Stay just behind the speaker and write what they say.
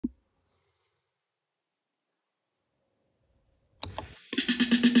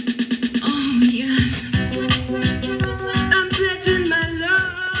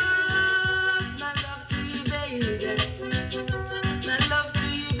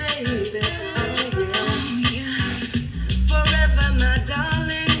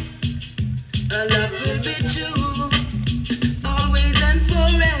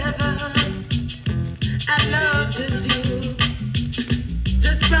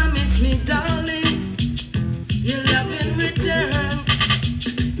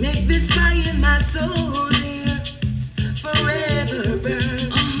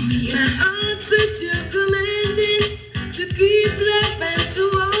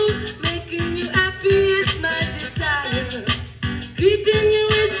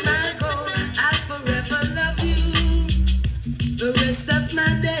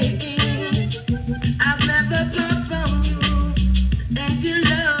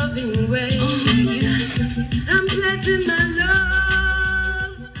loving way. Oh, yes. I'm pledging my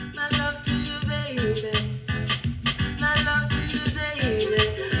love to you, baby. My love to you, baby.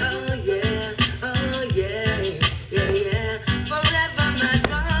 Oh yeah, yeah, yeah. Forever, my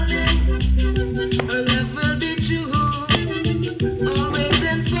darling. Our love will be true, always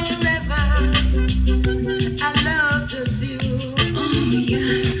and forever. I love just you. Oh,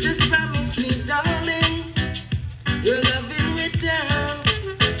 yes. Just promise me, darling, your love in return.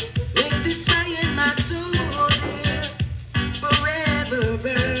 Make this fire in my soul, dear, forever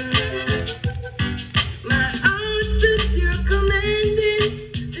burn. My heart sets your commanding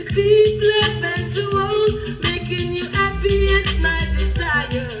to keep love and to hold. Making you happy is my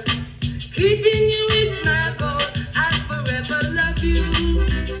desire. Keeping you is my goal. I'll forever love you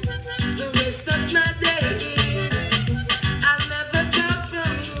the rest of my days. I'll never come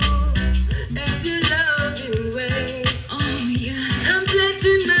from you and your loving ways. Oh, yes. I'm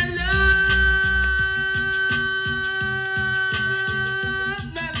pledging my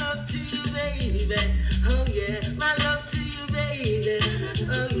love to you, baby. Oh yeah, my love to you, baby.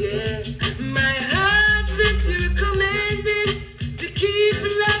 Oh yeah, my heart sets your commanding to keep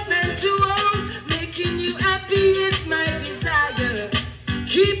love and to hold. Making you happy is my desire.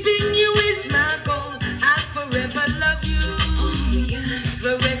 Keeping you is my goal. I'll forever love you Oh, yes.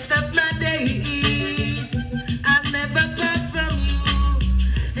 the rest of my days. I'll never part from you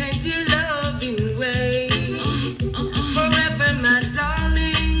and your loving ways. Forever, my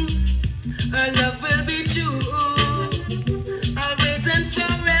darling, our love will be true, always and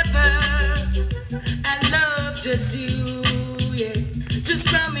forever. I love just you, yeah. Just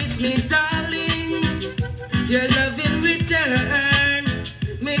promise me, darling, your love